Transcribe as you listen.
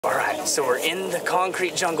So we're in the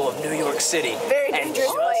concrete jungle of New York City. Very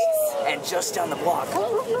dangerous place. And just down the block,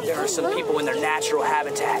 there are some people in their natural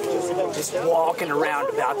habitat, just walking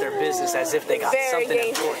around about their business as if they got Very something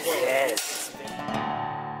dangerous. important. Yes.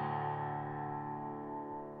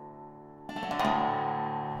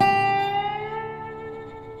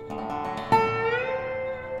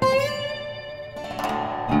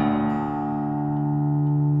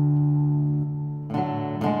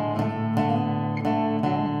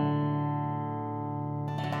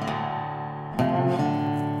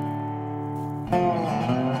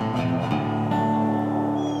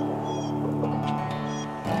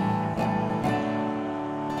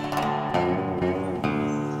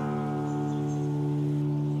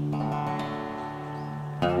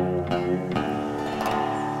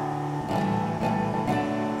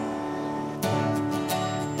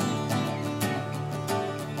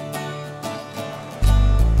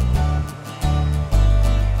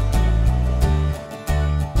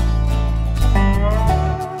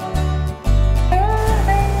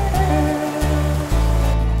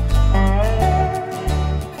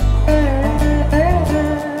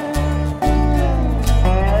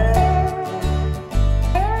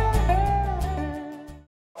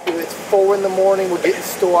 It's 4 in the morning, we're getting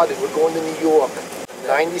started, we're going to New York.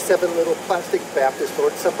 97 little plastic Baptist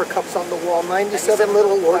Lord's Supper cups on the wall, 97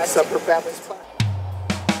 little Lord's Supper Baptist plastic.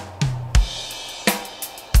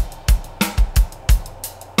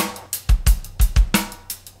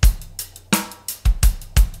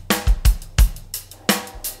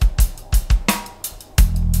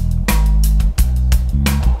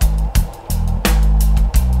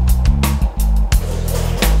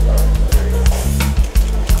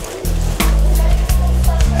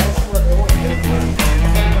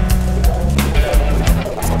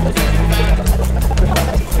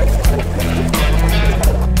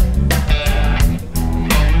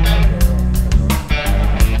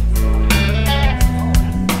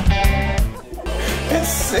 It's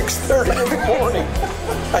 6:30 in the morning.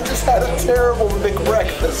 I just had a terrible big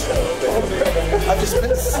breakfast. I've just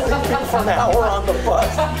been sleeping for an hour on the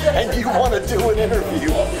bus, and you want to do an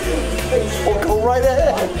interview? Well, go right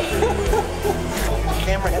ahead. The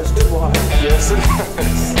camera has 2 eyes. Yes, it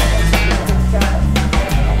does.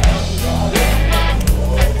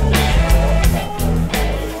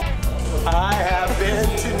 I have been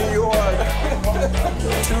to New York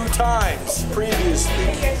 2 times previously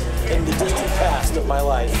in the distant past of my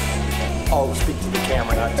life. I'll speak to the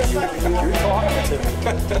camera, not to you. You're talking to me.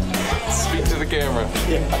 Speak to the camera.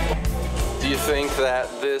 Yeah. Do you think that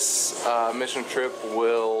this mission trip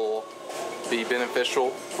will be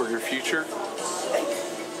beneficial for your future?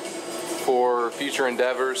 For future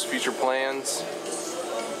endeavors, future plans?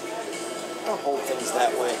 I don't hold things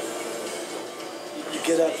that way. You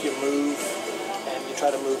get up, you move, and you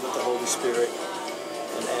try to move with the Holy Spirit,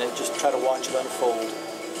 and just try to watch it unfold.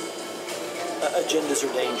 Agendas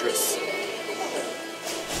are dangerous.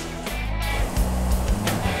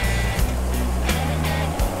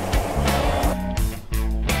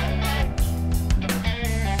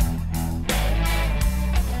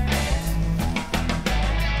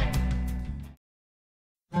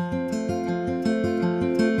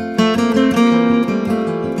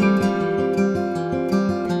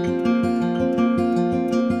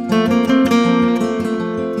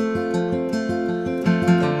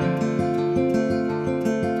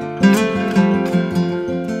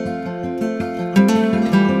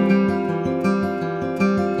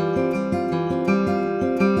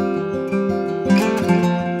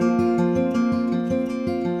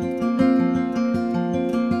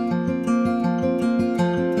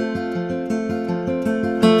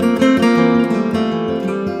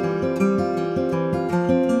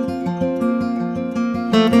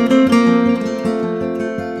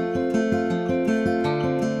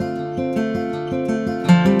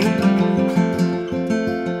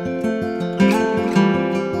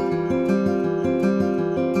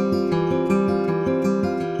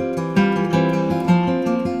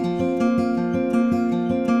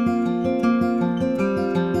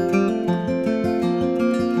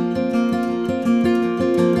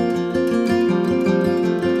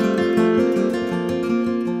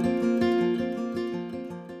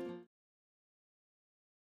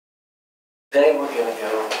 Today we're going to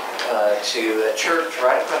go to a church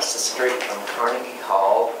right across the street from Carnegie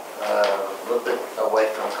Hall, a little bit away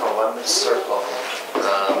from Columbus Circle.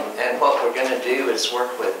 And what we're going to do is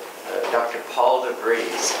work with Dr. Paul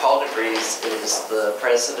DeVries. Paul DeVries is the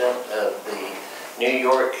president of the New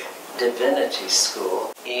York Divinity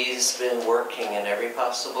School. He's been working in every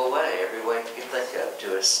possible way, every way you can think of,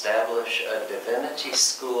 to establish a divinity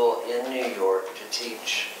school in New York to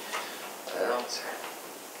teach Well,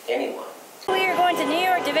 anyone. We are going to New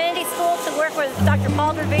York Divinity School to work with Dr.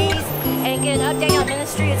 Paul Dervise and get an update on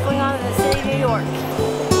ministry that's going on in the city of New York.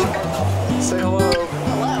 Say hello.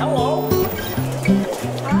 Hello.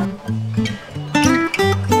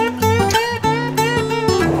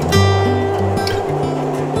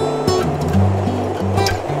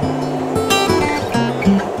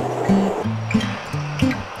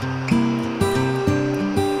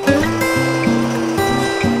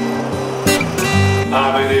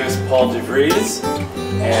 My name is Paul DeVries,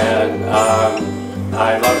 and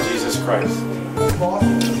I love Jesus Christ.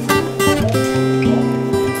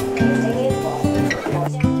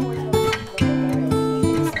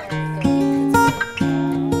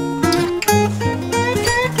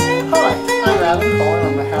 Hi, I'm Adam calling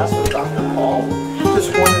on behalf of Dr. Paul.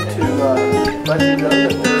 Just wanted to let you know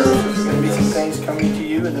that there's going to be some things coming to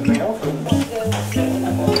you in the mail from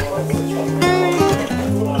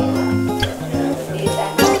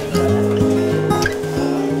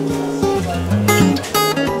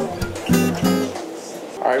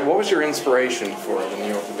What was your inspiration for the New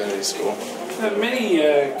York Divinity School? Many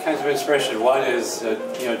kinds of inspiration. One is,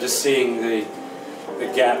 just seeing the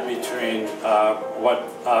gap between what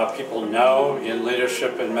people know in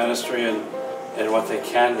leadership and ministry and what they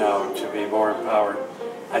can know to be more empowered.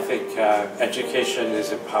 I think education is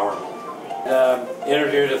empowerment.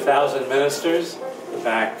 Interviewed 1,000 ministers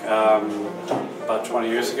back about 20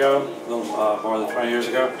 years ago, a little more than 20 years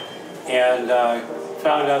ago, and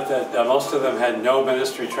found out that most of them had no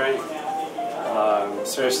ministry training,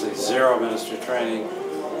 seriously zero ministry training,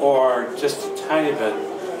 or just a tiny bit,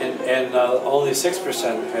 and only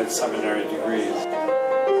 6% had seminary degrees.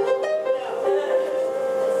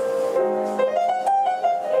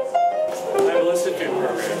 I've listened to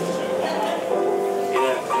programs in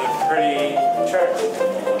a pretty chart.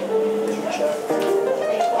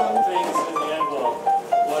 Things in the envelope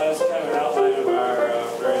was kind of an outline of our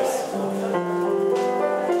various.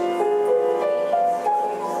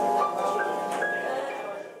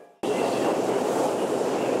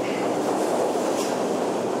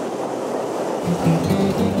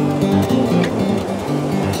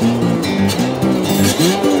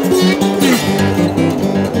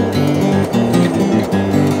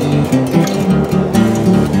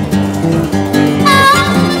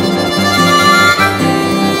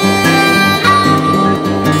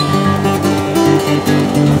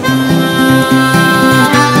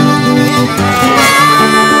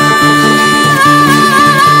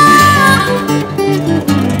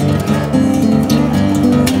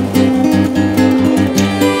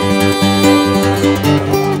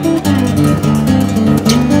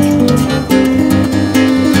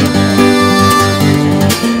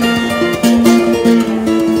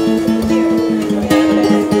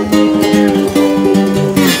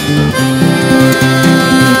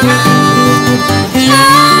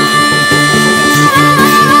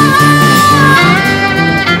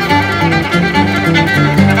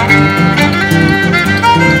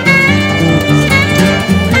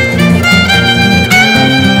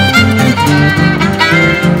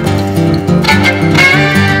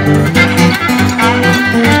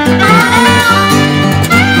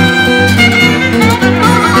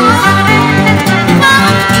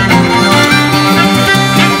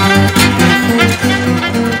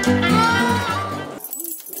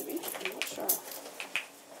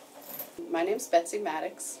 My name's Betsy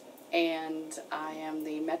Maddox, and I am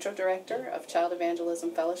the Metro Director of Child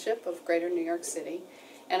Evangelism Fellowship of Greater New York City.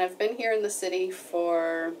 And I've been here in the city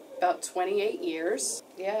for about 28 years.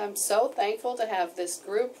 Yeah, I'm so thankful to have this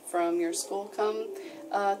group from your school come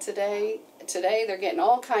today. Today they're getting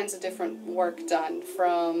all kinds of different work done,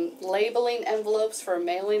 from labeling envelopes for a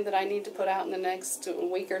mailing that I need to put out in the next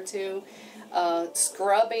week or two,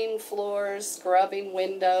 scrubbing floors, scrubbing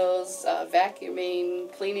windows,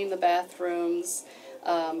 vacuuming, cleaning the bathrooms,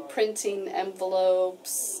 printing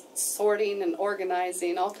envelopes, sorting and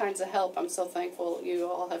organizing, all kinds of help. I'm so thankful you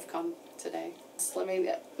all have come today. Let me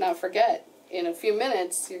not forget, in a few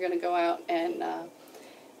minutes you're going to go out and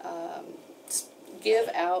give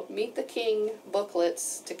out Meet the King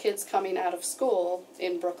booklets to kids coming out of school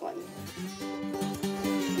in Brooklyn.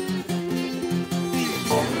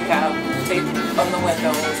 We have tape on the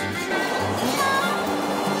windows.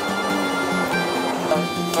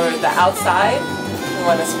 For the outside, we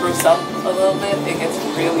want to spruce up a little bit. It gets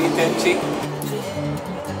really dingy.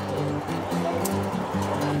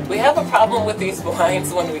 We have a problem with these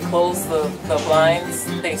blinds. When we close the blinds,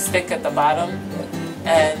 they stick at the bottom.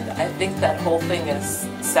 And I think that whole thing is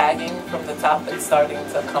sagging from the top and starting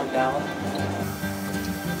to come down.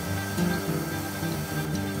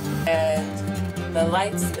 And the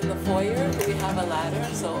lights in the foyer, we have a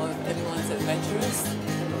ladder, so if anyone's adventurous.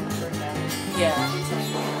 Yeah.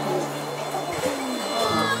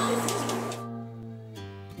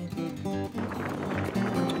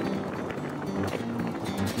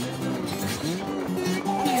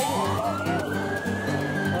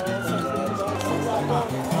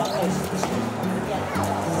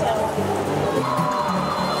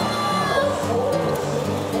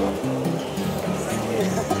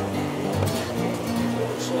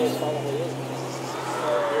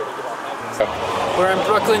 We're in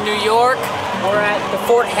Brooklyn, New York. We're at the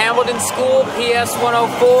Fort Hamilton School, PS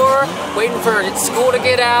 104, waiting for school to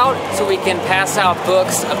get out so we can pass out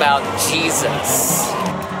books about Jesus.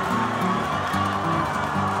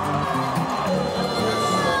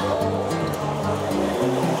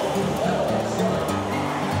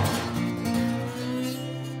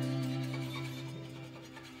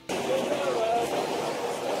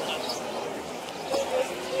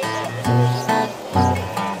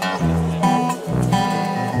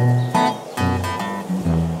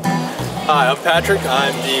 Hi, I'm Patrick.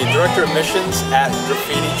 I'm the Director of Missions at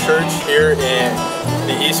Graffiti Church here in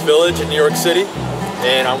the East Village in New York City.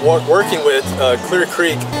 And I'm working with Clear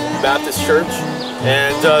Creek Baptist Church.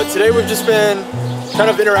 And today we've just been kind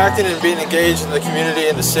of interacting and being engaged in the community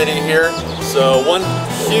and the city here. So one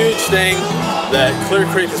huge thing that Clear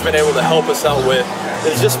Creek has been able to help us out with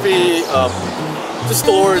is just be just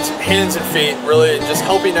the Lord's hands and feet, really just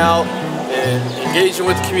helping out and engaging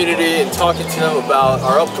with the community and talking to them about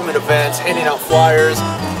our upcoming events, handing out flyers.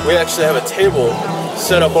 We actually have a table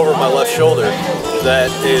set up over my left shoulder that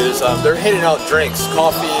is, they're handing out drinks,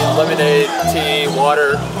 coffee, lemonade, tea,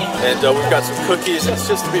 water, and we've got some cookies, and it's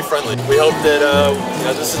just to be friendly. We hope that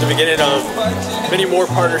this is the beginning of many more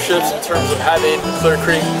partnerships in terms of having Clear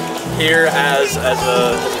Creek here as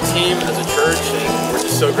a team, as a church, and we're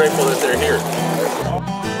just so grateful that they're here.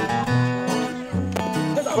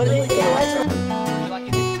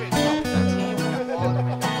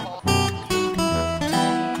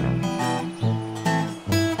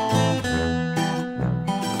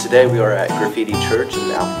 Today we are at Graffiti Church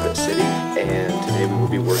in Alphabet City, and today we will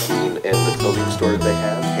be working in the clothing store that they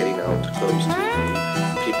have, handing out clothes to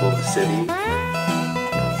the people of the city.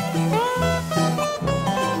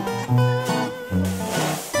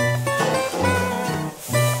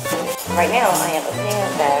 Right now I am opening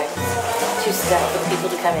up bags to staff for people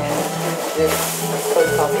to come in with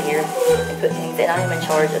clothes closet here and put things in. I am in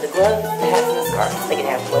charge of the gloves, the hats, and the scarves. They can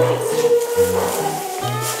have clothes.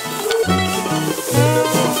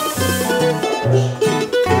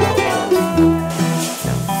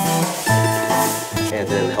 And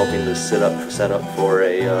then helping to set up for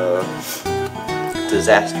a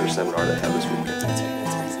disaster seminar they have this weekend.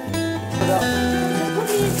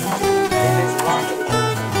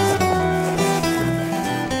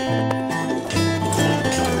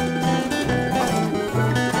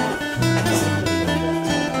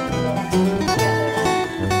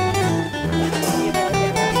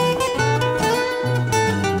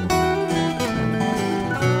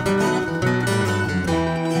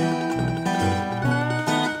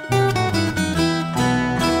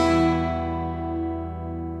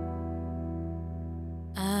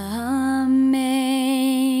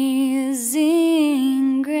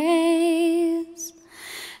 Amazing grace,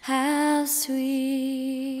 how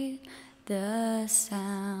sweet the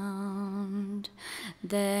sound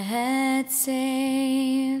that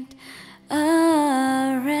saved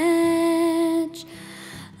a wretch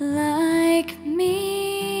like me.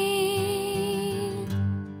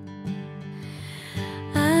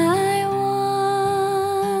 I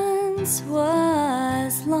once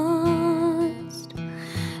was lost,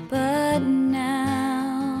 but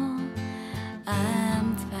now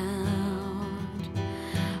I'm found,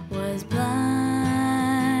 was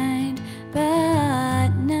blind, but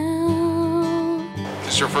now. Is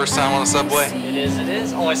this your first time on the subway? It is.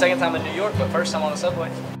 Only second time in New York, but first time on the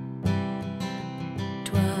subway.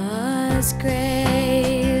 'Twas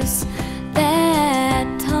grace that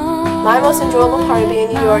taught. My most enjoyable part of being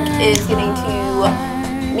in New York is getting to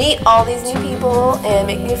meet all these new people and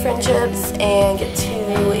make new friendships and get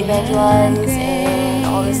to evangelize and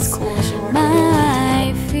all this cool